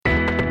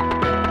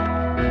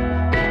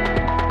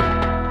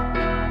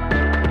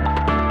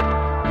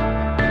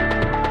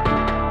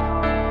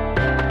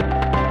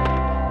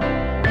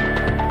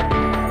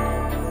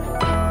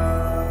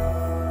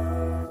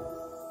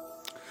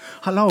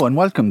Hello and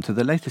welcome to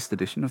the latest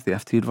edition of the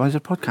FT Advisor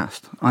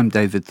podcast. I'm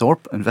David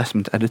Thorpe,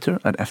 Investment Editor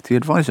at FT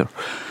Advisor.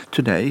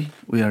 Today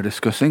we are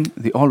discussing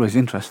the always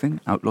interesting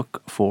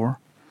outlook for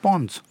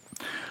bonds.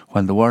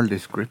 While the world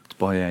is gripped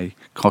by a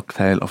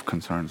cocktail of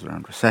concerns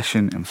around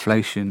recession,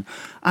 inflation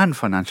and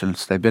financial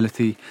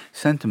instability,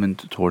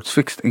 sentiment towards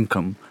fixed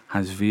income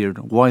has veered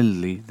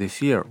wildly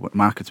this year, with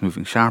markets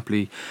moving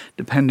sharply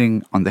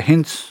depending on the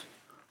hints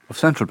of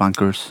central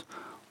bankers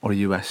or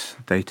US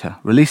data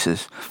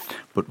releases.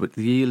 But with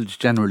yields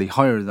generally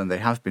higher than they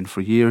have been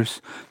for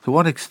years, to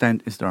what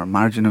extent is there a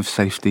margin of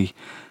safety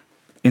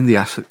in the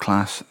asset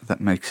class that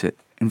makes it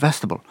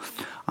investable?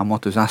 And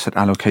what does asset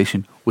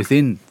allocation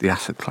within the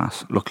asset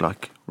class look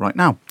like right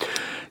now?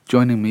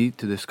 Joining me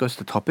to discuss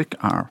the topic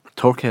are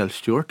Torquail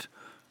Stewart,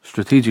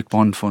 Strategic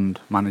Bond Fund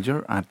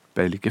Manager at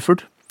Baillie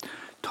Gifford,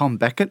 Tom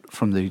Beckett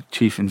from the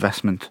Chief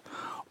Investment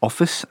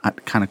Office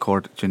at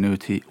Canaccord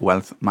Genuity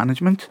Wealth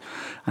Management,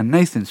 and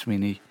Nathan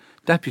Sweeney,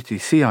 Deputy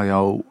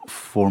CIO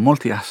for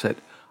Multi-Asset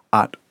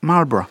at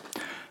Marlborough.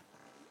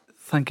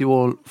 Thank you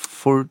all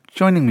for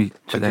joining me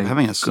today. Thank you for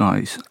having us,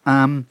 guys.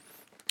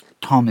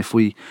 Tom, if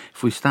we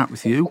start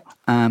with you,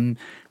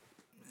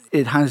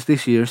 it has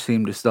this year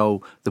seemed as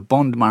though the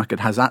bond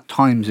market has at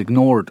times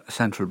ignored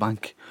central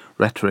bank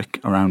rhetoric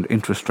around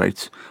interest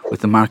rates,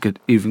 with the market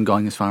even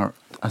going as far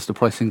as the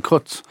pricing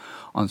cuts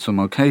on some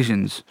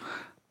occasions.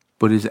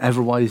 But is it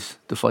ever wise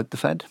to fight the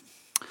Fed?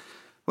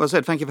 Well,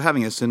 Zed, thank you for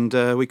having us. And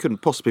we couldn't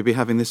possibly be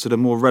having this at a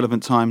more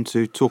relevant time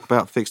to talk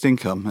about fixed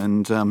income.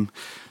 And,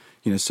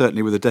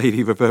 certainly with the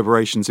daily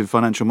reverberations in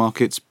financial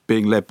markets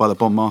being led by the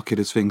bond market,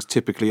 as things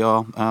typically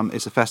are,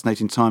 it's a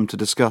fascinating time to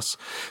discuss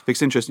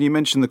fixed interest. And you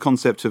mentioned the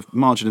concept of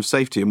margin of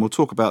safety, and we'll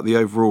talk about the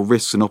overall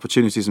risks and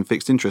opportunities in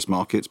fixed interest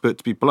markets. But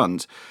to be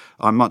blunt,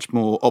 I'm much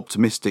more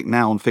optimistic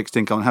now on fixed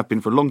income and have been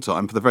for a long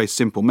time, for the very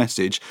simple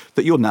message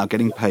that you're now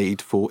getting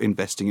paid for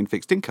investing in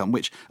fixed income,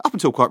 which up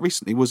until quite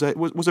recently was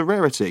a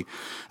rarity.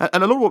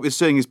 And a lot of what we're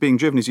seeing is being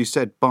driven, as you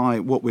said, by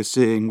what we're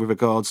seeing with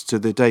regards to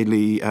the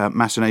daily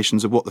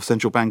machinations of what the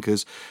central bankers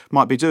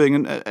might be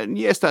doing. And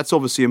yes, that's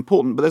obviously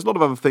important, but there's a lot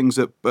of other things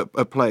at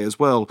play as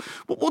well.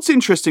 What's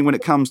interesting when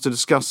it comes to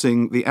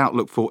discussing the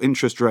outlook for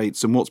interest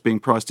rates and what's being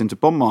priced into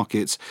bond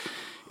markets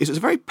is it's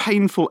a very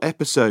painful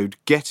episode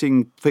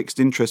getting fixed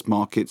interest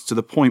markets to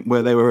the point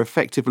where they were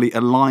effectively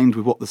aligned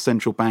with what the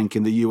central bank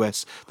in the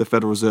US, the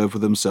Federal Reserve, were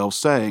themselves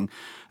saying.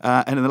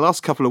 And in the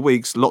last couple of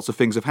weeks, lots of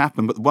things have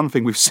happened. But the one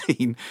thing we've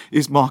seen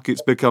is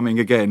markets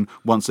becoming,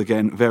 once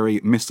again, very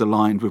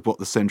misaligned with what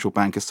the central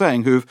bank is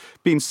saying, who have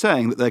been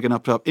saying that they're going to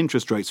put up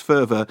interest rates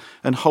further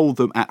and hold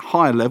them at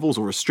higher levels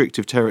or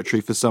restrictive territory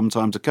for some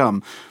time to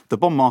come. The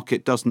bond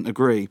market doesn't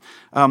agree.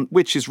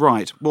 Which is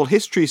right? Well,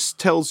 history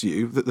tells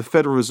you that the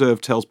Federal Reserve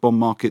tells bond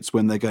markets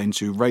when they're going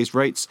to raise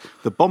rates.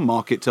 The bond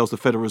market tells the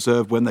Federal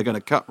Reserve when they're going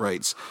to cut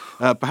rates.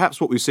 Perhaps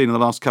what we've seen in the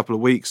last couple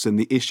of weeks and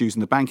the issues in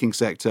the banking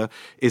sector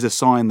is a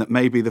sign that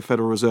maybe the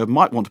Federal Reserve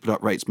might want to put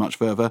up rates much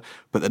further,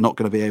 but they're not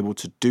going to be able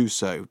to do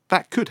so.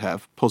 That could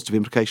have positive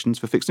implications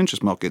for fixed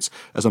interest markets,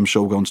 as I'm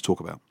sure we're going to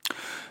talk about.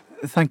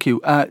 Thank you.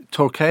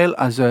 Torquail,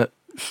 as a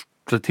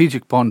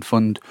strategic bond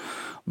fund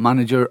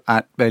manager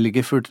at Baillie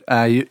Gifford,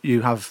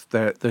 you have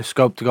the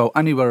scope to go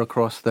anywhere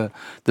across the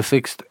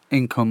fixed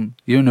income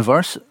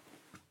universe.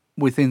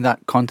 Within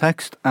that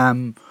context,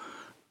 how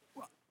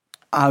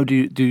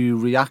do you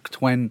react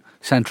when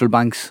central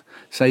banks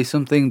say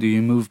something? Do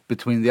you move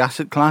between the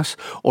asset class,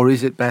 or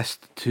is it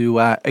best to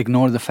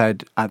ignore the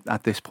Fed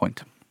at this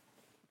point?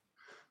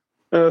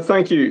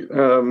 Thank you,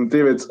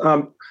 David.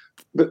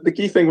 The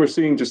key thing we're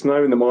seeing just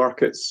now in the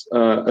markets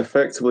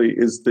effectively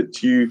is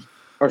that you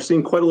are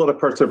seeing quite a lot of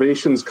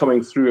perturbations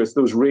coming through as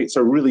those rates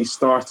are really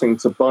starting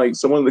to bite.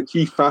 So one of the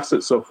key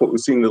facets of what we've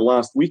seen in the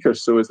last week or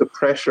so is the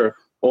pressure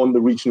on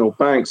the regional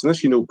banks. And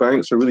as you know,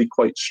 banks are really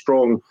quite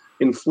strong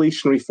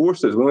inflationary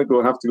forces. We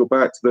have to go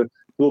back to the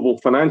global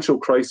financial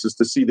crisis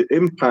to see the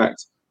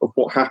impact of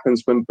what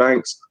happens when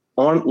banks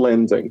aren't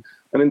lending.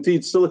 And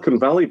indeed, Silicon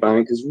Valley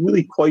Bank is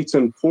really quite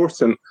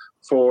important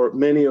for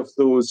many of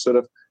those sort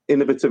of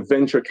innovative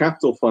venture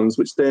capital funds,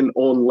 which then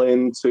on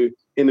lend to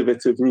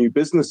innovative new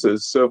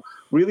businesses. So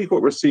really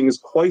what we're seeing is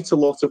quite a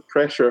lot of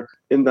pressure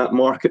in that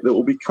market that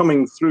will be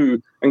coming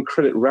through, and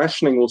credit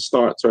rationing will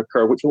start to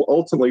occur, which will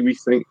ultimately, we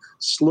think,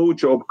 slow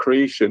job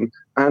creation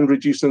and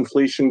reduce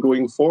inflation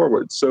going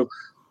forward. So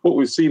what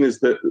we've seen is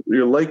that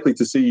you're likely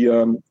to see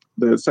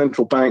the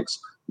central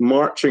banks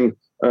marching,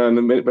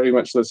 and very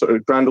much the sort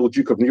of Grand Old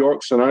Duke of New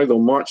York scenario. They'll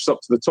march us up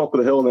to the top of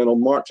the hill and then they'll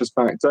march us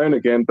back down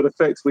again. But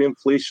effectively,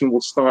 inflation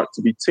will start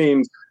to be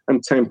tamed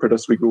and tempered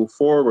as we go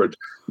forward.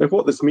 Now,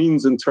 what this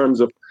means in terms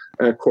of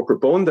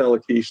corporate bond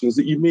allocation is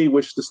that you may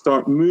wish to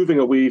start moving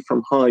away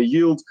from high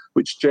yield,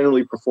 which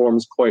generally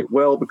performs quite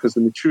well because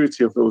the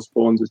maturity of those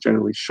bonds is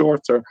generally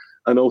shorter,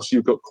 and also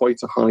you've got quite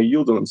a high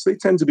yield on them. So they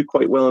tend to be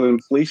quite well in an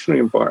inflationary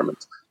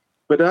environment.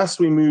 But as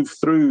we move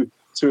through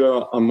to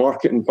a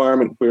market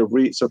environment where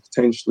rates are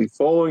potentially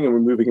falling and we're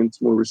moving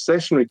into more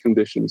recessionary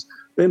conditions,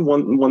 then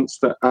one wants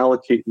to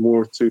allocate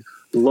more to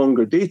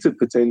longer dated,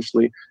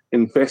 potentially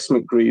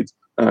investment grade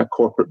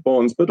corporate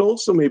bonds, but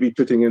also maybe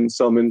putting in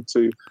some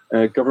into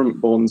government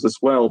bonds as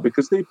well,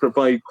 because they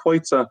provide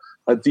quite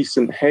a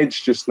decent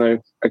hedge just now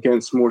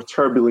against more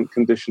turbulent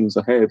conditions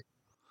ahead.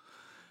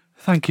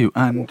 Thank you.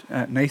 And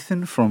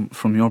Nathan,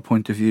 from your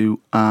point of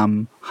view,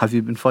 have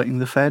you been fighting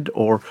the Fed,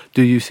 or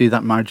do you see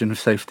that margin of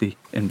safety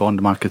in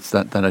bond markets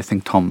that I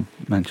think Tom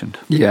mentioned?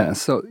 Yeah,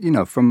 so,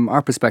 from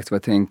our perspective, I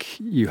think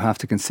you have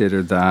to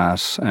consider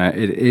that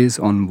it is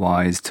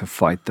unwise to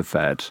fight the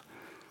Fed.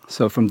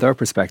 So from their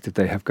perspective,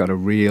 they have got a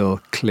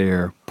real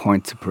clear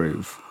point to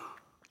prove.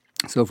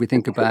 So if we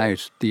think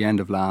about the end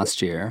of last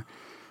year,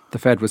 the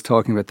Fed was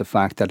talking about the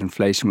fact that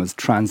inflation was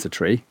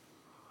transitory.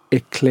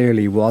 It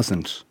clearly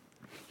wasn't.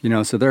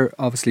 So they're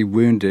obviously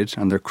wounded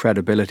and their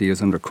credibility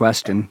is under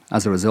question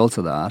as a result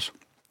of that.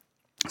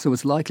 So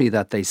it's likely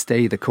that they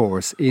stay the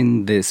course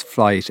in this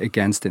fight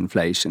against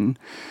inflation.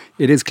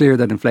 It is clear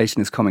that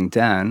inflation is coming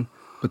down,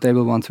 but they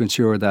will want to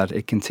ensure that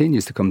it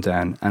continues to come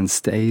down and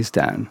stays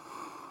down.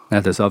 Now,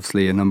 there's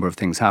obviously a number of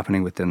things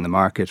happening within the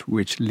market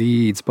which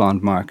leads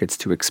bond markets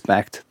to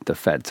expect the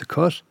Fed to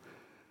cut.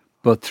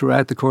 But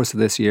throughout the course of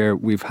this year,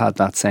 we've had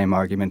that same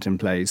argument in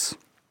place.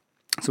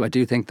 So I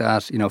do think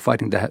that,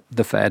 fighting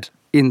the Fed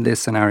in this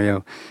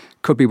scenario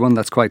could be one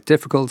that's quite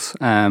difficult.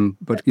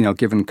 But,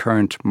 given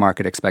current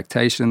market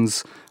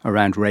expectations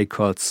around rate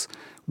cuts,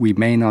 we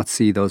may not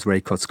see those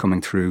rate cuts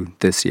coming through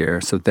this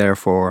year. So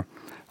therefore,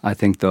 I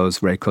think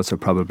those rate cuts are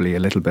probably a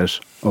little bit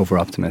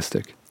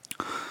over-optimistic.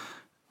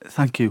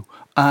 Thank you.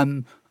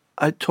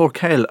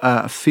 Torquil,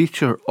 a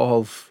feature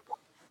of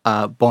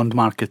bond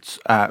markets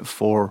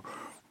for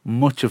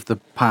much of the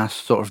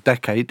past sort of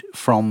decade,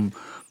 from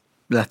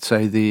let's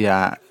say the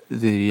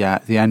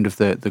end of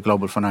the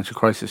global financial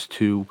crisis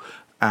to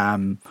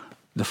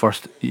the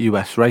first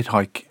US rate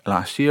hike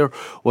last year,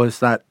 was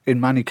that in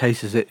many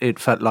cases it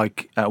felt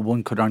like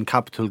one could earn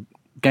capital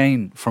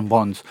gain from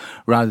bonds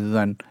rather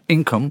than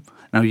income.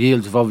 Now,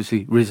 yields have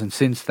obviously risen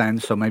since then,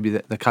 so maybe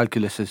the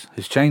calculus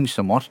has changed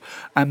somewhat.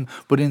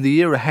 But in the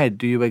year ahead,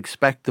 do you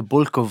expect the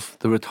bulk of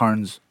the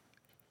returns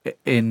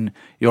in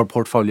your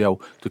portfolio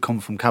to come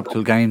from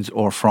capital gains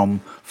or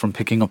from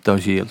picking up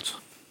those yields?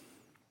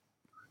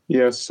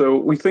 Yeah, so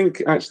we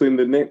think actually in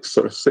the next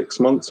sort of 6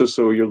 months or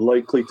so, you're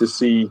likely to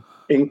see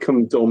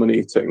income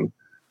dominating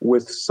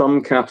with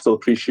some capital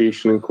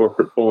appreciation in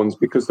corporate bonds,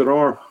 because there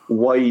are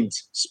wide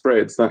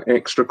spreads, that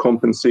extra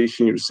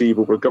compensation you receive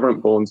over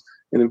government bonds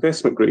in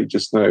investment grade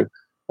just now.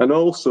 And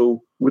also,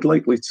 we're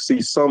likely to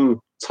see some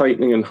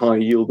tightening in high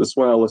yield as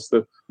well as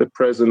the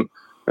present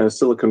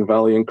Silicon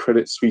Valley and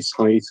Credit Suisse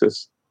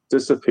hiatus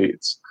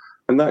dissipates.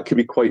 And that could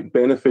be quite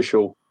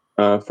beneficial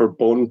for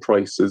bond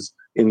prices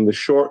in the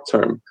short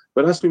term.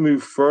 But as we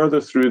move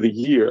further through the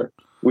year,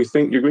 we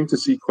think you're going to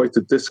see quite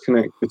a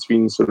disconnect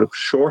between sort of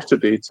shorter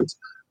dated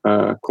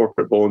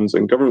corporate bonds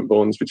and government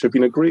bonds, which have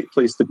been a great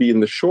place to be in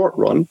the short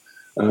run,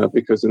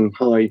 because in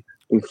high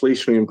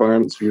inflationary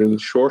environments, if you're in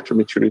shorter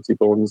maturity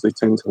bonds, they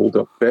tend to hold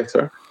up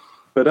better.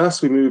 But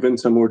as we move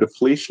into a more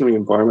deflationary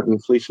environment and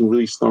inflation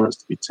really starts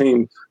to be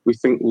tamed, we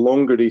think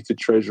longer dated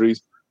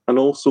treasuries and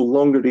also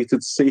longer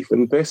dated safe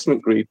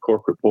investment grade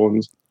corporate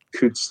bonds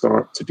could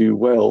start to do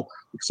well.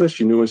 Because as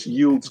you know, as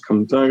yields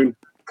come down,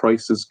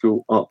 prices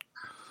go up.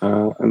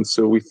 And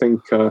so we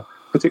think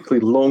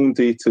particularly long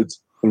dated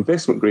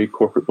investment grade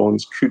corporate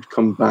bonds could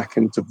come back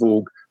into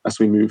vogue as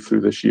we move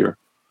through this year.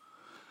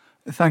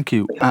 Thank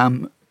you.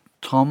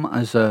 Tom,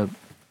 as a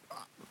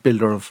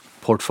builder of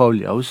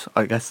portfolios,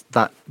 I guess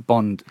that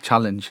bond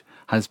challenge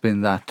has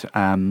been that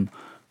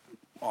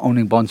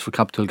owning bonds for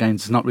capital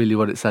gains is not really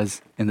what it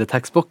says in the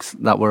textbooks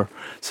that we're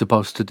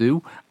supposed to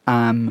do.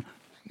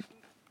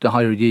 The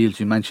higher yields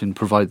you mentioned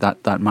provide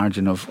that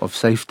margin of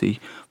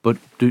safety, but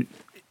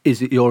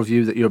is it your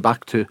view that you're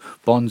back to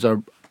bonds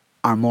are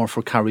more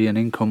for carrying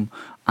income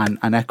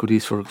and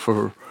equities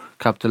for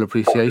capital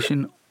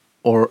appreciation?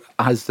 Or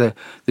has the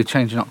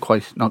change not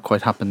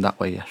quite happened that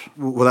way yet?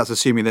 Well, that's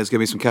assuming there's going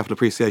to be some capital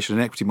appreciation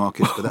in equity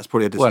markets, but that's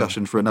probably a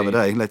discussion for another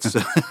day. Let's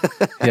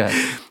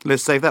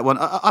let's save that one.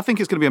 I think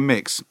it's going to be a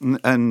mix,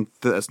 and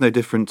that's no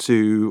different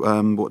to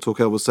what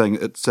Torquil was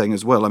saying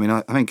as well. I mean,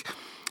 I think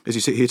as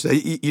you sit here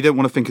today, you don't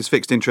want to think as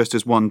fixed interest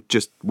as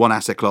just one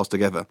asset class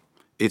together.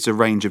 It's a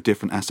range of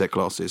different asset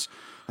classes.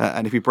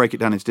 And if you break it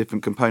down into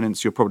different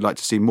components, you'll probably like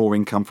to see more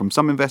income from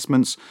some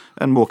investments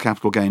and more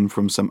capital gain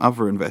from some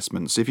other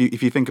investments. If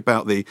you think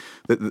about the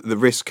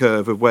risk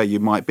curve of where you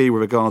might be with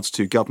regards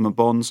to government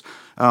bonds,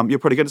 you're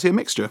probably going to see a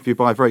mixture. If you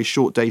buy very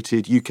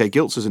short-dated UK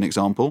gilts as an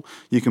example,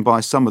 you can buy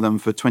some of them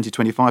for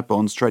 2025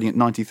 bonds trading at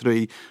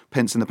 93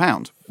 pence in the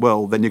pound.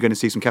 Well, then you're going to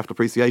see some capital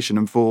appreciation.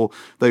 And for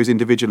those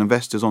individual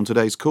investors on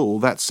today's call,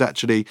 that's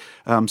actually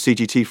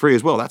CGT-free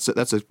as well. That's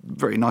a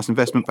very nice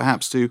investment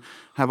perhaps to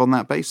have on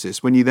that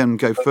basis. When you then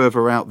go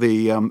further out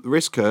the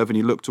risk curve and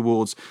you look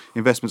towards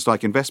investments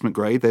like investment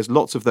grade, there's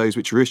lots of those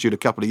which were issued a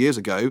couple of years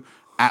ago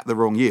at the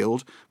wrong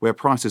yield, where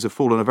prices have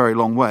fallen a very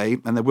long way,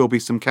 and there will be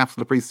some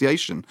capital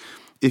appreciation.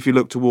 if you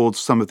look towards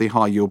some of the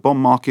high yield bond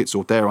markets,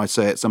 or dare I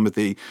say it, some of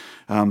the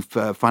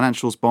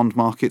financials bond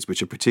markets,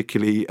 which are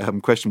particularly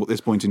questionable at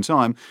this point in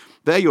time,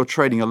 there you're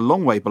trading a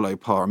long way below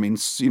par. I mean,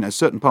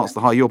 certain parts of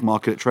the high yield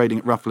market are trading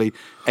at roughly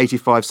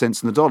 85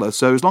 cents in the dollar.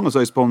 So as long as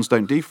those bonds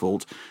don't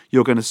default,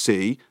 you're going to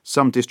see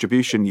some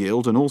distribution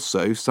yield and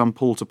also some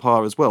pull to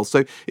par as well.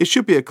 So it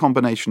should be a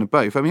combination of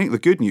both. I mean, I think the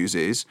good news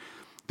is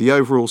the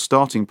overall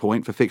starting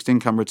point for fixed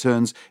income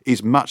returns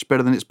is much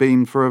better than it's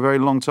been for a very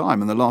long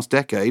time. And the last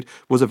decade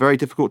was a very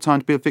difficult time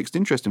to be a fixed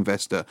interest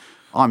investor.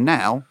 I'm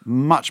now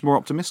much more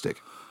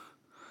optimistic.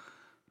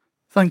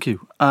 Thank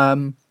you.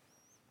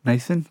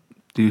 Nathan,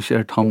 do you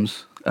share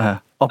Tom's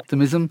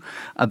optimism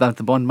about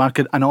the bond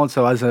market? And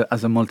also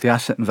as a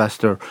multi-asset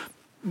investor,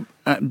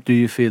 do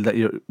you feel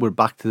that we're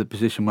back to the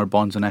position where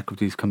bonds and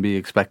equities can be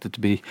expected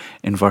to be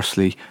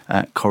inversely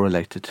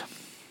correlated?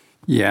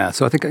 Yeah,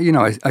 so I think,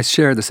 I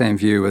share the same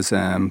view as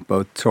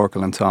both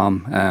Torkel and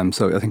Tom.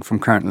 So I think from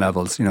current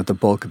levels, the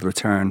bulk of the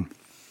return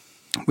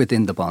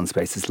within the bond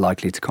space is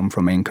likely to come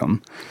from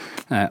income,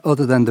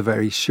 other than the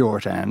very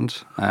short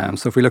end.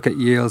 So if we look at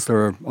yields,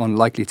 they're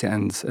unlikely to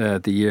end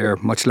the year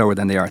much lower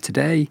than they are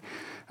today.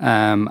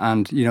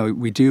 And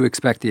we do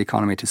expect the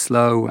economy to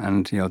slow,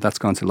 and, that's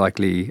going to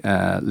likely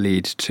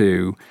lead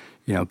to,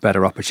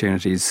 better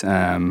opportunities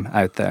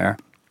out there.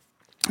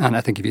 And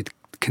I think if you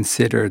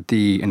consider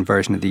the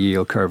inversion of the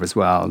yield curve as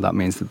well, that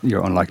means that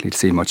you're unlikely to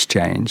see much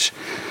change.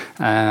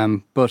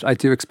 But I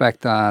do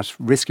expect that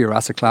riskier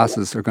asset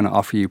classes are going to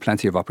offer you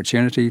plenty of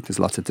opportunity. There's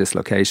lots of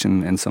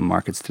dislocation in some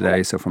markets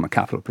today. So from a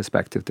capital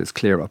perspective, there's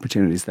clear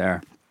opportunities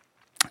there.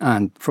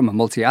 And from a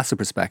multi-asset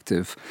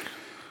perspective,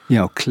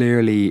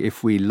 clearly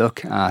if we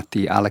look at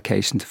the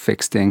allocation to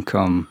fixed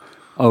income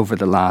over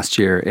the last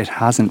year, it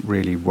hasn't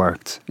really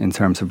worked in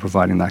terms of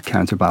providing that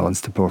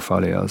counterbalance to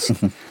portfolios.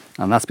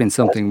 And that's been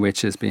something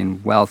which has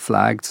been well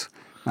flagged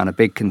and a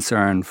big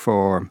concern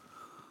for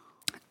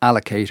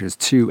allocators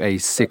to a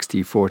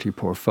 60-40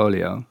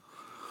 portfolio.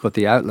 But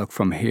the outlook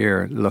from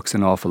here looks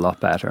an awful lot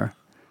better.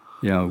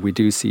 We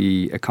do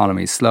see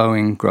economies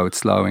slowing, growth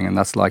slowing, and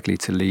that's likely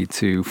to lead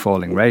to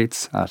falling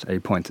rates at a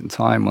point in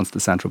time once the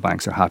central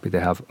banks are happy they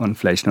have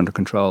inflation under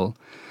control.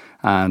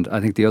 And I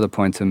think the other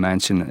point to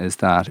mention is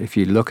that if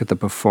you look at the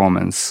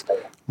performance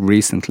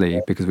recently,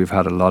 because we've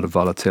had a lot of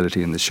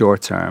volatility in the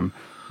short term,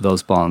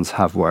 those bonds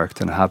have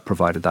worked and have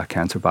provided that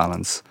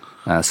counterbalance.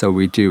 So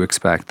we do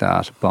expect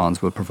that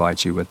bonds will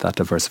provide you with that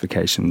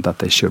diversification that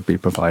they should be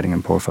providing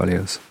in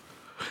portfolios.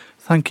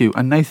 Thank you.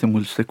 And Nathan,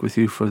 we'll stick with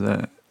you for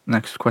the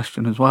next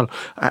question as well.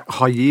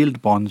 High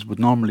yield bonds would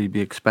normally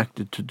be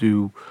expected to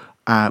do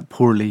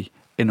poorly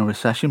in a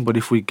recession, but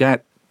if we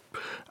get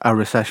a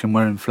recession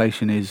where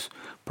inflation is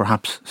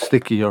perhaps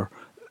stickier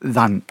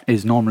than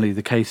is normally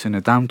the case in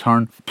a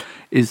downturn,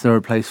 is there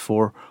a place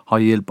for high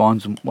yield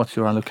bonds, and what's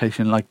your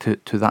allocation like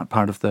to that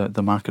part of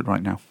the market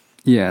right now?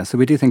 Yeah, so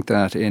we do think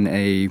that in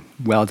a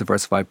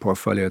well-diversified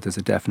portfolio, there's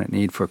a definite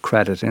need for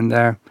credit in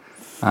there.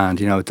 And,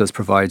 it does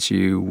provide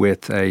you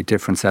with a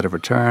different set of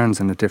returns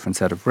and a different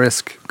set of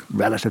risk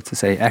relative to,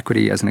 say,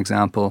 equity as an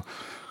example.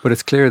 But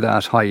it's clear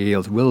that high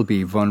yield will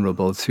be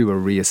vulnerable to a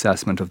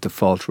reassessment of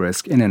default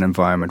risk in an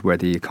environment where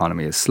the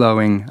economy is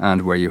slowing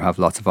and where you have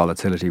lots of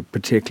volatility,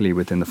 particularly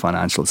within the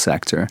financial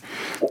sector.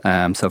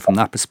 So from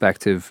that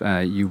perspective,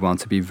 you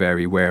want to be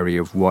very wary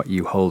of what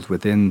you hold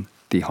within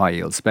the high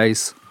yield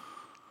space,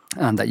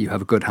 and that you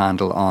have a good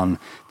handle on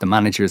the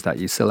managers that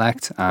you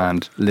select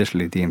and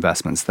literally the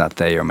investments that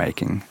they are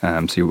making.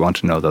 So you want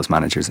to know those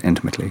managers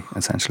intimately,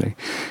 essentially.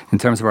 In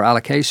terms of our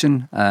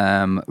allocation,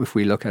 if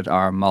we look at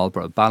our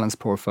Marlborough Balance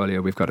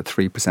portfolio, we've got a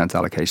 3%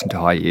 allocation to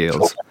high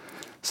yields.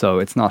 So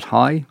it's not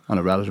high on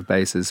a relative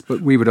basis, but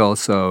we would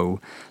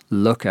also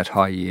look at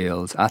high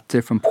yields at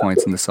different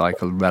points in the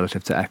cycle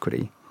relative to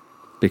equity,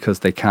 because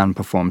they can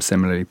perform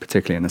similarly,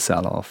 particularly in a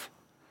sell-off.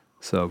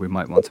 So we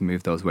might want to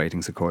move those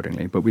weightings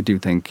accordingly. But we do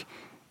think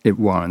it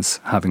warrants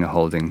having a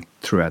holding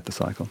throughout the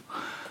cycle.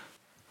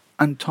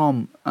 And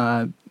Tom,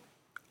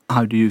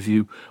 how do you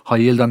view high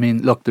yield? I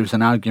mean, look, there's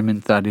an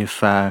argument that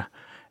if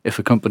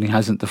a company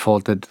hasn't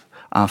defaulted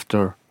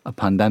after a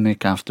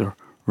pandemic, after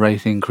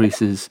rate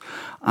increases,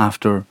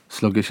 after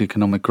sluggish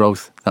economic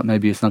growth, that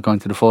maybe it's not going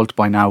to default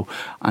by now,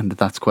 and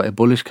that's quite a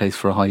bullish case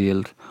for a high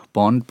yield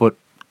bond. But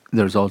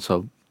there's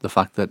also the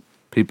fact that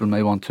people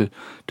may want to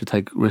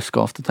take risk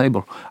off the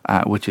table,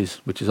 which is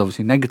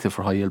obviously negative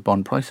for high yield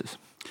bond prices.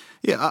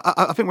 Yeah,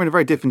 I think we're in a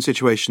very different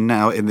situation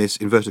now in this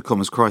inverted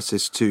commas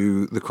crisis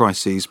to the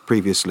crises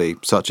previously,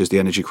 such as the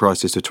energy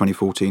crisis of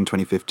 2014,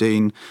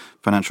 2015,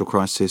 financial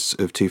crisis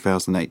of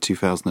 2008,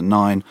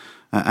 2009,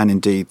 and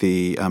indeed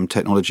the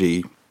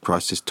technology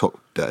crisis,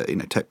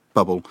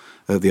 bubble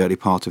of the early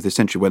part of this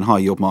century when high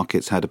yield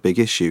markets had a big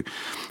issue.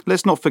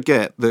 Let's not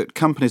forget that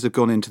companies have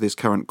gone into this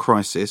current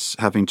crisis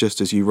having,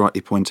 just as you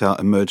rightly point out,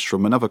 emerged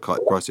from another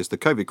crisis, the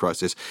COVID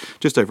crisis.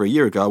 Just over a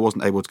year ago, I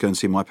wasn't able to go and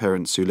see my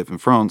parents who live in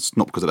France,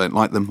 not because I don't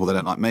like them or they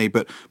don't like me,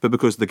 but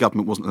because the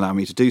government wasn't allowing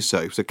me to do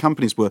so. So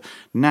companies were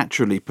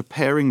naturally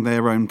preparing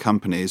their own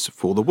companies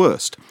for the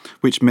worst,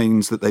 which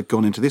means that they've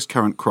gone into this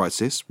current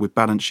crisis with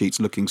balance sheets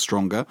looking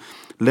stronger,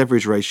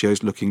 leverage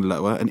ratios looking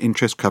lower, and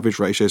interest coverage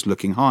ratios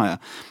looking higher.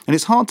 And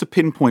it's hard to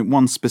pinpoint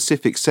one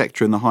specific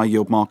sector in the high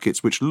yield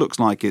markets which looks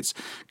like it's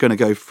going to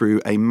go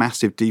through a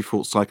massive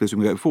default cycle as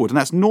we go forward. And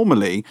that's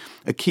normally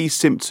a key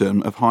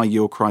symptom of high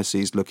yield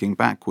crises looking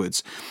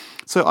backwards.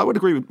 So I would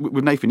agree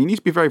with Nathan. You need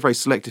to be very, very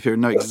selective here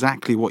and know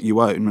exactly what you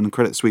own. And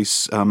Credit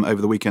Suisse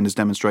over the weekend has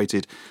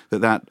demonstrated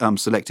that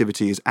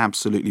selectivity is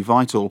absolutely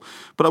vital.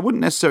 But I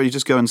wouldn't necessarily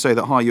just go and say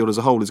that high yield as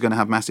a whole is going to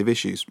have massive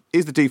issues.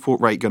 Is the default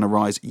rate going to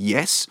rise?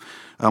 Yes.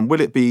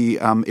 Will it be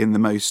in the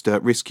most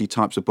risky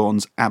types of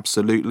bonds?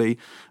 Absolutely.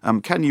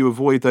 Can you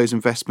avoid those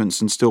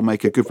investments and still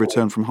make a good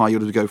return from high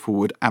yield as we go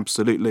forward?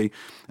 Absolutely.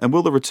 And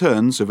will the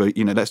returns of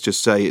let's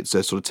just say it's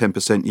a sort of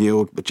 10%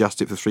 yield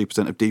adjusted for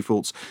 3% of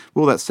defaults,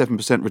 will that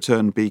 7%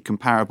 return be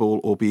comparable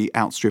or be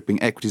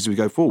outstripping equities as we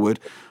go forward?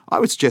 I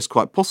would suggest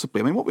quite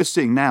possibly. I mean, what we're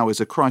seeing now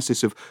is a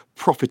crisis of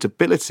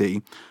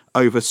profitability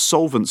over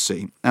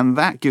solvency, and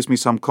that gives me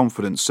some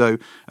confidence. So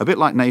a bit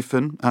like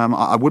Nathan,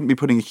 I wouldn't be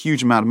putting a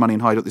huge amount of money in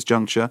high yield at this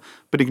juncture,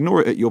 but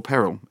ignore it at your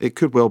peril. It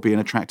could well be an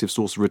attractive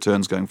source of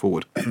returns going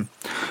forward.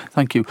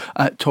 Thank you.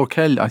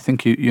 Torkel, I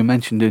think you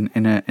mentioned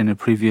in a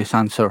previous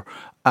answer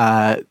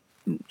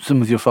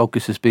some of your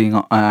focus is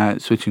being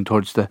switching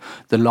towards the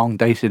long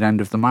dated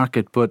end of the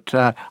market, but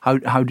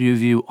how do you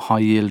view high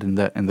yield in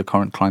the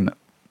current climate?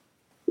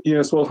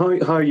 Yes, well,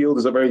 high yield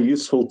is a very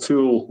useful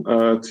tool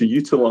to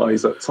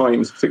utilise at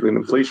times, particularly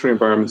in inflationary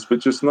environments. But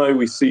just now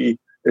we see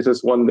it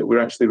as one that we're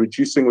actually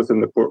reducing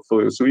within the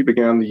portfolio. So we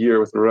began the year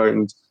with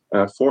around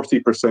 40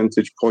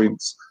 percentage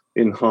points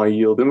in high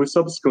yield, and we've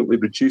subsequently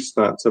reduced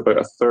that to about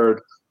a third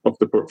of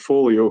the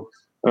portfolio.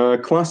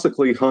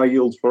 Classically, high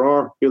yield for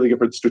our Baillie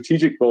Gifford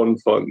strategic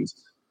bond fund,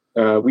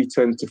 we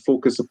tend to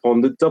focus upon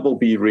the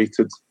BB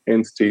rated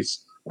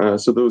entities.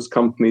 So those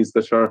companies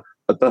that are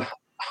at the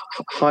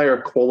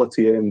higher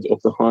quality end of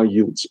the high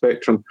yield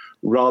spectrum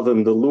rather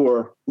than the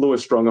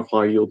lowest rung of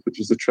high yield, which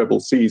is the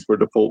CCCs, where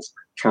defaults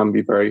can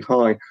be very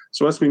high.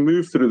 So as we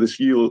move through this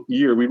year,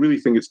 we really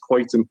think it's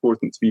quite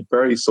important to be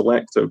very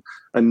selective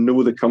and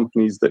know the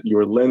companies that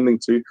you're lending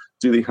to.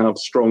 Do they have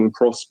strong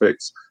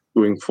prospects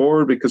going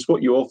forward? Because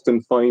what you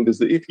often find is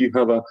that if you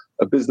have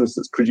a business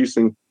that's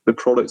producing the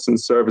products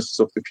and services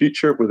of the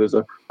future, where there's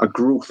a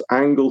growth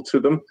angle to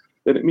them,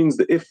 then it means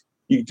that if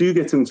you do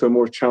get into a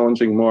more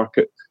challenging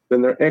market,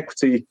 then their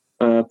equity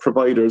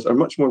providers are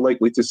much more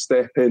likely to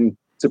step in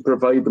to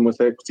provide them with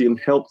equity and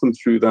help them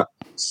through that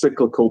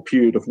cyclical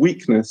period of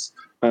weakness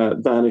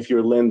than if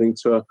you're lending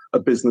to a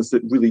business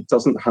that really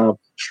doesn't have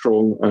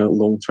strong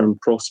long-term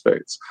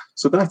prospects.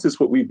 So that is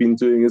what we've been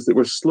doing, is that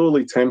we're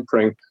slowly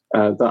tempering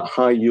that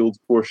high yield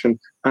portion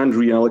and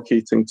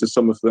reallocating to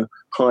some of the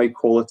high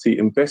quality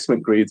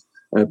investment grade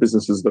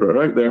businesses that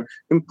are out there,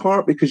 in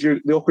part because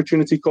the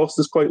opportunity cost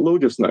is quite low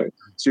just now.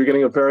 So you're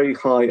getting a very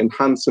high and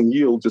handsome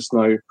yield just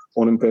now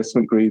on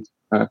investment grade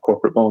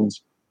corporate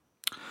bonds.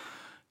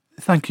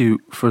 Thank you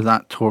for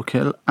that,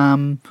 Torkel.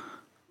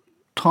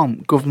 Tom,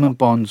 government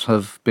bonds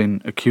have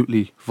been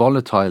acutely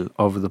volatile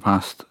over the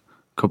past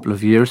couple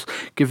of years,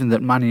 given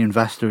that many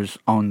investors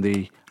own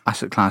the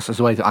asset class as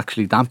a way to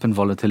actually dampen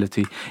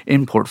volatility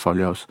in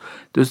portfolios.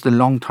 Does the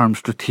long-term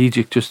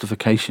strategic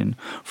justification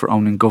for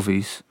owning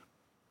govies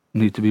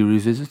need to be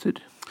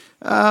revisited?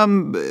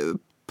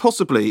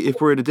 Possibly,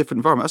 if we're in a different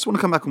environment. I just want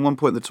to come back on one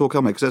point that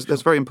Torkel made, because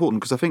that's very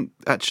important, because I think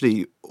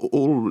actually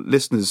all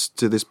listeners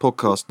to this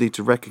podcast need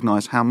to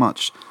recognise how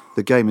much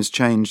the game has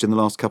changed in the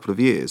last couple of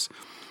years.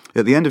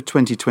 At the end of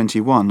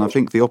 2021, I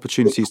think the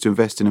opportunities to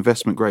invest in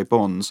investment-grade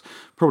bonds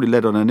probably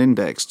led on an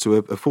index to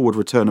a forward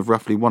return of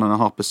roughly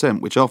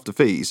 1.5%, which after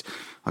fees,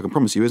 I can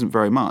promise you, isn't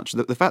very much.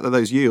 The fact that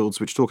those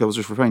yields, which Torkel was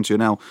just referring to, are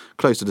now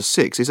closer to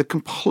 6 is a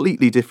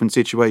completely different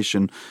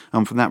situation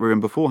from that we were in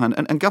beforehand.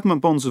 And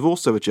government bonds have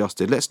also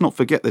adjusted. Let's not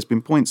forget there's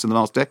been points in the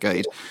last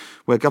decade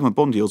where government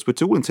bond yields were,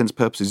 to all intents and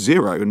purposes,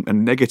 zero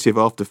and negative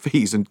after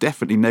fees, and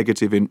definitely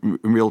negative in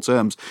real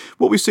terms.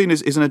 What we've seen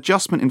is an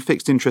adjustment in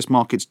fixed interest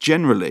markets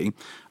generally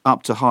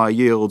up to higher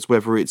yields,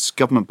 whether it's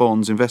government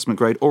bonds, investment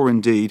grade, or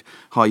indeed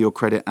high yield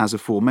credit, as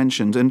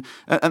aforementioned. And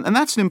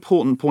that's an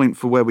important point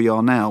for where we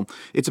are now.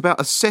 It's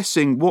about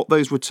assessing what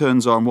those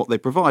returns are and what they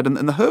provide. And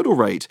the hurdle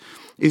rate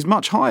is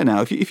much higher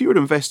now. If you were to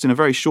invest in a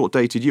very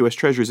short-dated US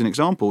Treasury, as an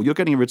example, you're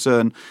getting a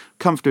return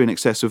comfortably in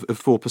excess of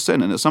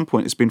 4%. And at some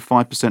point, it's been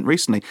 5%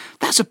 recently.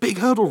 That's a big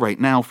hurdle rate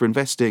now for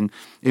investing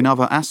in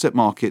other asset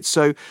markets.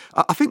 So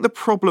I think the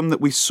problem that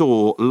we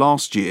saw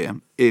last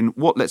year in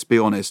what, let's be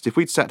honest, if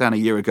we'd sat down a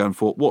year ago and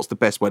thought, what's the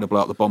best way to blow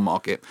up the bond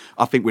market?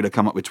 I think we'd have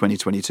come up with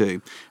 2022.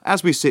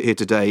 As we sit here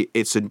today,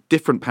 it's a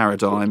different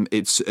paradigm.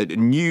 It's a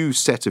new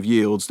set of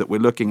yields that we're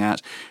looking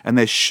at, and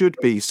there should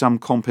be some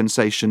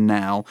compensation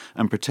now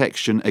and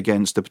protection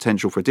against the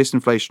potential for a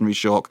disinflationary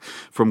shock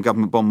from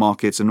government bond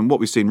markets. And what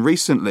we've seen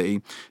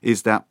recently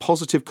is that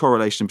positive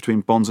correlation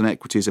between bonds and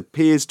equities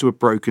appears to have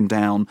broken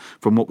down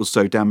from what was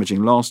so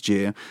damaging last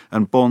year,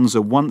 and bonds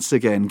are once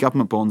again,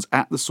 government bonds,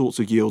 at the sorts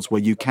of yields where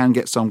you can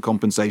get some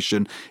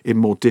compensation in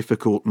more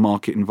difficult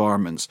market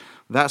environments.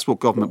 That's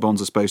what government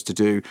bonds are supposed to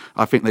do.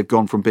 I think they've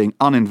gone from being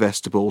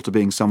uninvestable to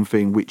being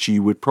something which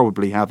you would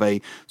probably have a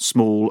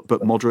small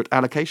but moderate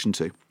allocation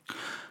to.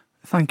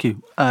 Thank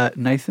you.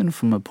 Nathan,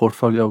 from a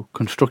portfolio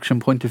construction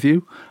point of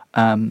view,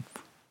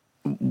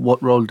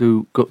 what role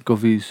do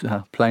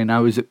govies play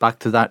now? Is it back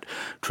to that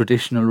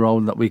traditional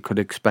role that we could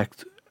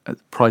expect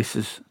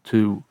prices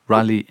to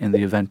rally in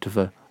the event of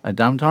a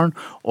downturn,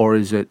 or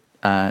is it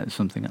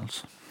something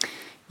else?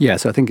 Yeah,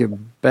 so I think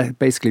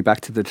basically back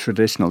to the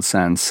traditional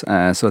sense.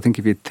 So I think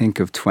if you think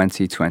of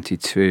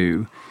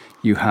 2022,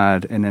 you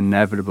had an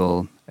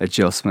inevitable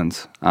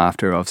adjustment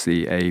after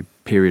obviously a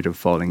period of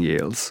falling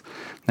yields.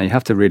 Now you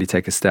have to really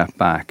take a step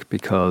back,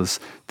 because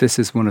this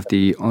is one of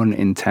the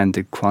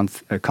unintended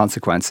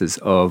consequences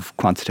of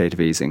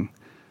quantitative easing.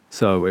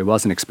 So it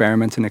was an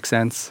experiment in a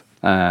sense,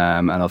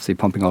 and obviously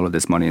pumping all of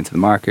this money into the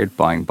market,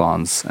 buying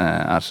bonds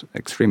at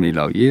extremely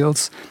low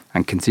yields,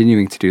 and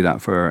continuing to do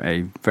that for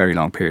a very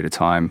long period of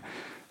time.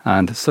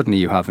 And suddenly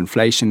you have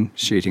inflation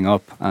shooting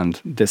up,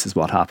 and this is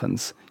what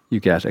happens. You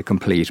get a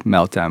complete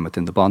meltdown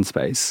within the bond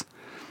space.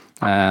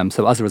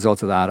 So as a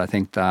result of that, I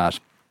think that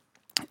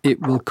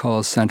it will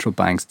cause central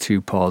banks to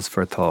pause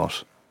for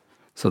thought.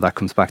 So that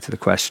comes back to the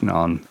question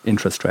on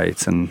interest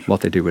rates and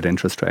what they do with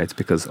interest rates,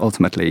 because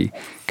ultimately,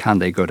 can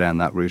they go down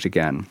that route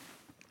again?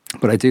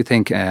 But I do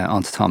think,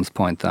 on to Tom's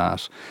point,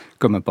 that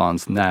government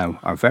bonds now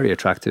are very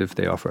attractive.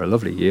 They offer a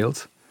lovely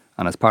yield.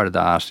 And as part of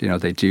that,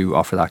 they do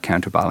offer that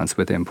counterbalance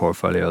within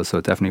portfolios. So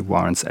it definitely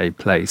warrants a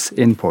place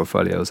in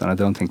portfolios. And I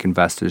don't think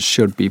investors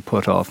should be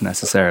put off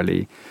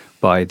necessarily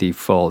by the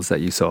falls that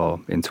you saw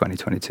in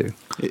 2022.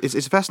 It's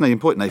a fascinating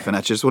point, Nathan.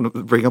 Actually, I just want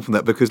to bring up on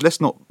that, because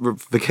let's not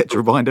forget to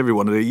remind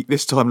everyone that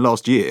this time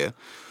last year,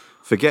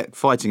 forget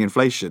fighting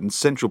inflation,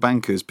 central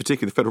bankers,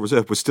 particularly the Federal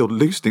Reserve, were still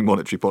loosening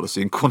monetary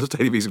policy and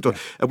quantitative easing.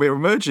 And we're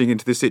emerging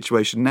into this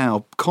situation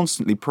now,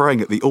 constantly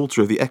praying at the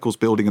altar of the Eccles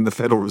Building and the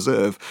Federal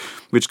Reserve,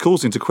 which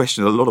calls into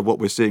question a lot of what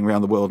we're seeing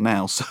around the world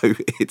now. So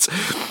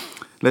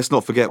let's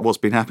not forget what's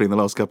been happening in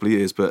the last couple of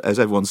years. But as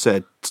everyone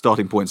said,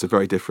 starting points are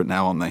very different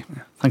now, aren't they?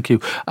 Thank you.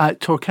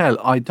 Torkel,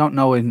 I don't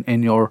know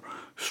in your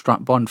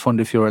Strat Bond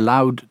fund if you're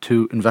allowed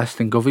to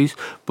invest in govies,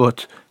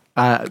 but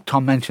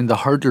Tom mentioned the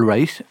hurdle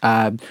rate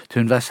to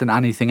invest in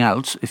anything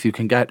else. If you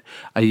can get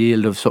a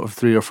yield of sort of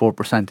 3 or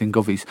 4% in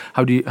govies,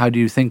 how do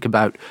you think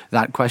about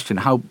that question?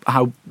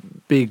 How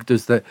big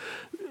does the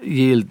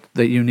yield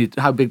that you need?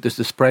 How big does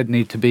the spread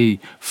need to be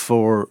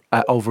for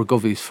over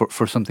govies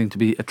for something to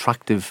be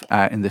attractive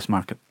in this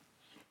market?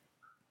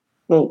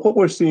 Well, what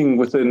we're seeing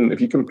within, if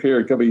you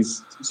compare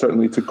govies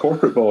certainly to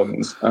corporate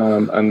bonds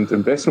and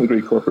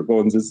investment-grade corporate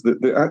bonds, is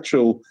that the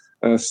actual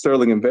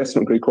sterling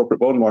investment-grade corporate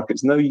bond market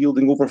is now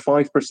yielding over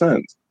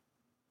 5%.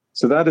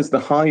 So that is the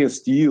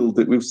highest yield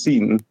that we've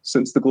seen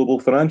since the global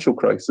financial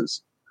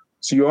crisis.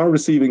 So you are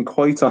receiving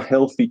quite a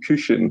healthy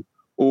cushion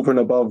over and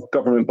above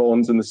government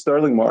bonds in the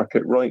sterling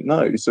market right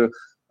now. So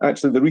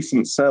actually the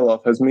recent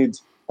sell-off has made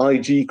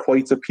IG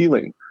quite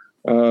appealing.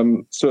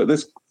 So at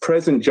this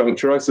present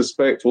juncture, I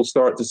suspect we'll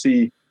start to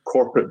see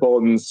corporate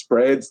bond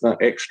spreads, that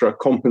extra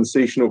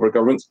compensation over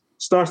governments,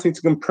 starting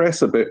to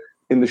compress a bit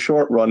in the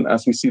short run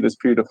as we see this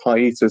period of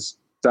hiatus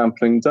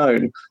dampening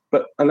down.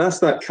 And as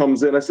that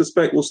comes in, I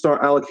suspect we'll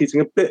start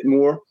allocating a bit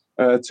more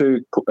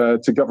to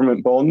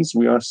government bonds.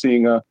 We are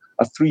seeing a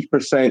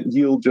 3%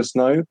 yield just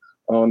now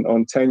on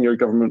 10-year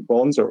government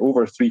bonds, or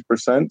over 3%.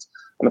 And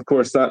of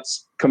course, that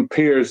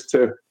compares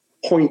to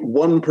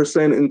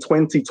 0.1% in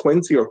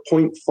 2020 or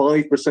 0.5%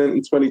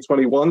 in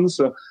 2021.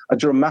 So a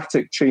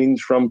dramatic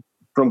change from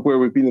where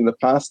we've been in the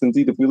past.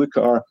 Indeed, if we look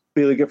at our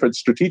Baillie Gifford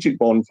Strategic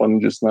Bond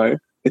Fund just now,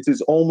 it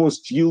is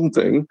almost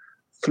yielding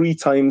 3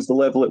 times the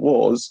level it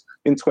was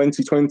in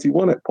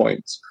 2021 at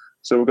points.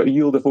 So we've got a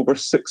yield of over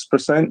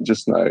 6%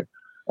 just now.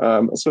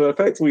 So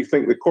effectively, we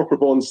think that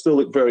corporate bonds still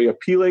look very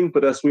appealing,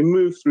 but as we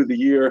move through the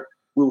year,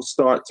 we'll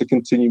start to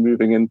continue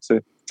moving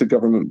into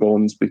government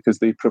bonds, because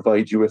they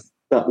provide you with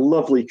that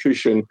lovely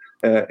cushion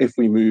if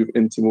we move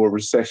into more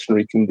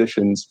recessionary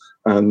conditions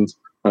and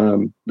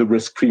the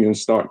risk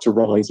premiums start to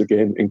rise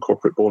again in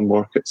corporate bond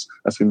markets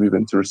as we move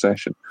into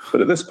recession.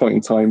 But at this point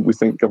in time, we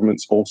think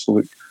governments also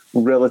look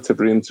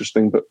relatively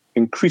interesting, but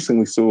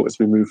increasingly so as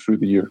we move through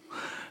the year.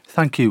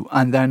 Thank you.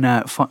 And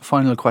then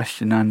final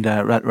question, and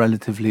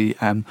relatively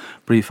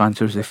brief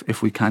answers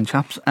if we can,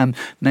 chaps.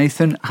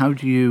 Nathan, how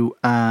do you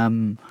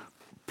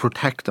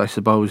protect, I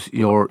suppose,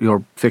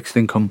 your fixed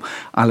income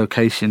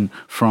allocation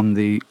from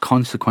the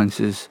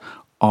consequences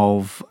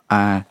of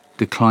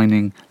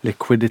declining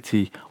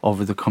liquidity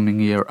over the coming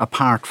year,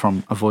 apart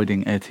from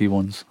avoiding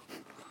AT1s?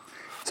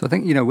 So I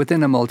think,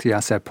 within a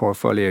multi-asset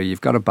portfolio,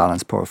 you've got a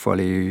balanced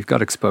portfolio, you've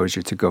got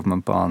exposure to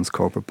government bonds,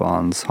 corporate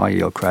bonds, high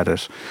yield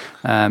credit.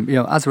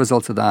 As a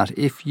result of that,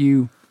 if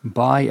you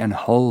buy and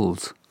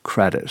hold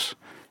credit,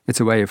 it's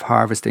a way of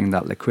harvesting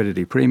that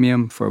liquidity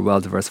premium for a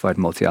well-diversified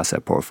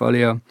multi-asset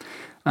portfolio.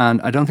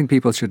 And I don't think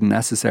people should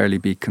necessarily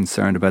be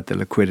concerned about the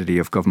liquidity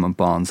of government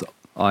bonds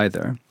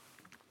either.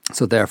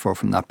 So therefore,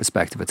 from that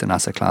perspective, it's an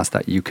asset class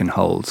that you can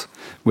hold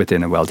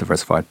within a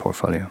well-diversified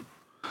portfolio.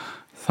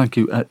 Thank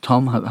you.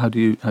 Tom, how do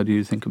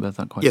you think about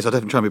that question? Yes, I'll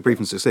definitely try and be brief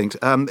and succinct.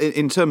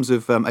 In terms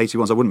of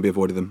AT1s, I wouldn't be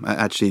avoiding them.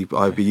 Actually,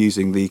 I would be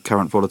using the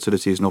current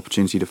volatility as an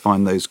opportunity to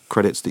find those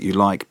credits that you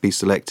like, be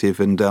selective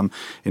and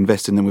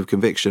invest in them with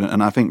conviction.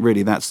 And I think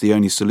really that's the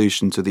only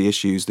solution to the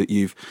issues that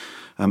you've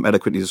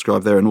eloquently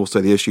described there, and also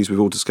the issues we've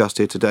all discussed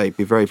here today.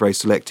 Be very, very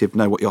selective,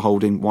 know what you're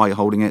holding, why you're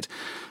holding it,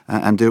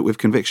 and do it with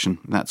conviction.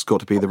 That's got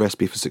to be the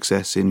recipe for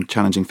success in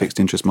challenging fixed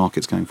interest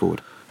markets going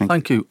forward.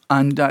 Thank you.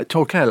 And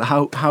Torkel,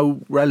 how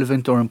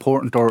relevant or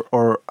important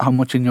or how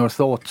much in your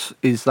thoughts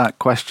is that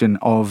question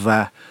of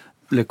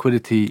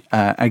liquidity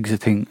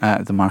exiting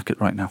the market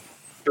right now?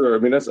 Sure. I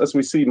mean, as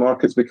we see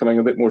markets becoming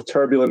a bit more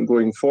turbulent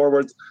going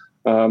forward,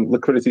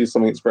 liquidity is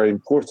something that's very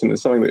important.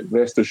 It's something that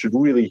investors should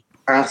really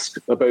ask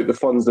about the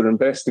funds they're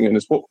investing in.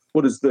 Is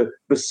what is the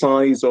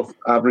size of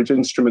average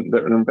instrument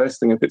that they're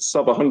investing in? If it's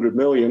sub 100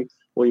 million,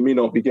 well, you may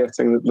not be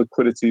getting the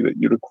liquidity that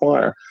you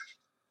require.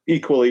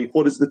 Equally,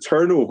 what is the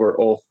turnover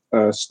of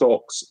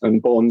stocks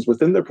and bonds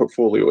within their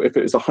portfolio? If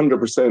it is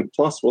 100%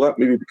 plus, well, that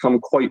may become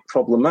quite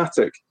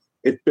problematic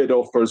if bid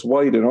offers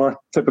widen. Our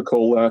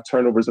typical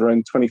turnover is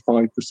around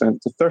 25%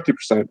 to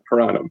 30%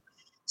 per annum.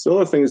 So the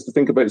other thing is to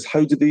think about is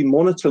how do they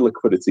monitor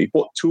liquidity?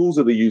 What tools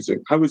are they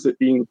using? How is it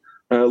being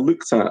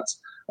looked at?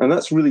 And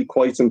that's really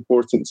quite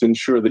important to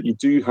ensure that you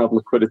do have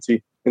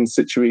liquidity in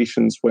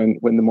situations when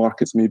the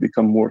markets may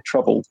become more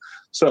troubled.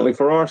 Certainly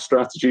for our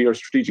strategy, our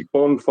strategic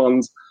bond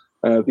funds,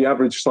 the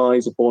average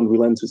size of bond we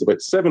lent is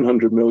about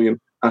 700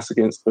 million, as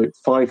against about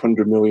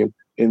 500 million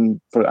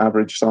for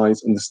average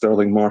size in the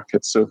sterling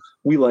market. So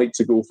we like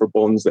to go for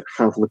bonds that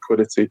have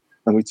liquidity,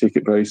 and we take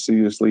it very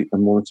seriously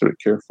and monitor it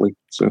carefully.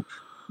 So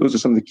those are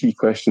some of the key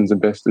questions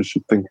investors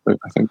should think about,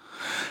 I think.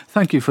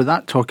 Thank you for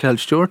that, Torkel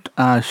Stewart,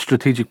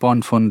 Strategic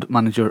Bond Fund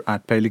Manager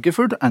at Baillie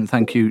Gifford. And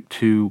thank you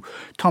to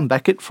Tom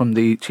Beckett from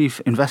the Chief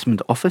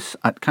Investment Office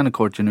at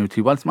Canaccord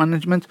Genuity Wealth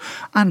Management,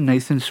 and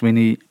Nathan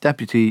Sweeney,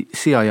 Deputy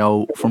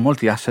CIO for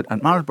Multi-Asset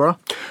at Marlborough.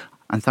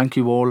 And thank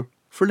you all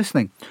for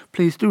listening.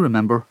 Please do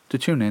remember to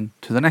tune in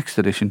to the next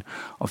edition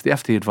of the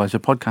FT Advisor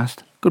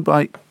podcast.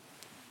 Goodbye.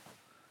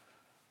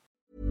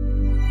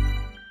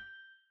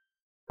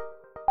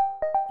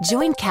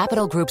 Join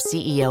Capital Group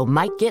CEO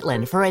Mike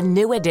Gitlin for a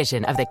new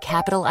edition of the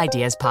Capital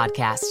Ideas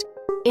Podcast.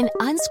 In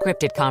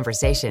unscripted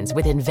conversations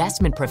with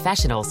investment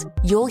professionals,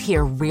 you'll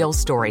hear real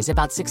stories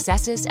about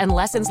successes and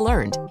lessons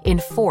learned,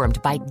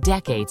 informed by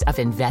decades of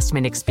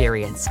investment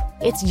experience.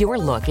 It's your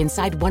look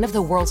inside one of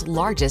the world's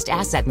largest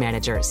asset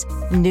managers.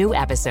 New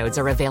episodes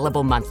are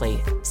available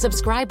monthly.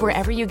 Subscribe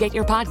wherever you get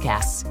your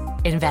podcasts.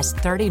 Invest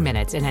 30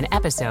 minutes in an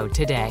episode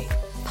today.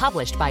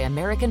 Published by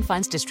American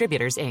Funds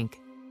Distributors, Inc.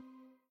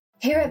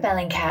 Here at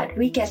Bellingcat,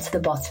 we get to the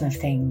bottom of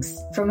things.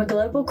 From a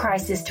global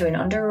crisis to an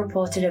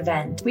underreported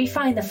event, we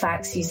find the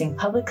facts using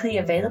publicly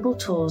available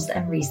tools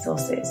and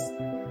resources,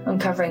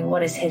 uncovering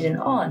what is hidden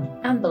on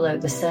and below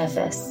the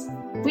surface.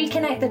 We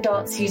connect the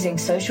dots using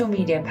social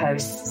media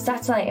posts,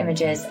 satellite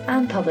images,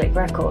 and public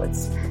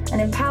records,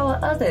 and empower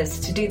others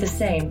to do the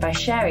same by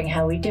sharing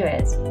how we do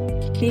it.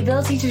 The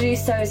ability to do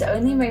so is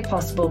only made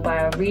possible by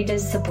our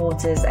readers,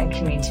 supporters, and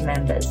community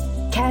members.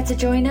 Care to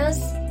join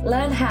us?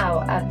 Learn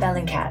how at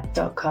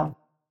bellingcat.com.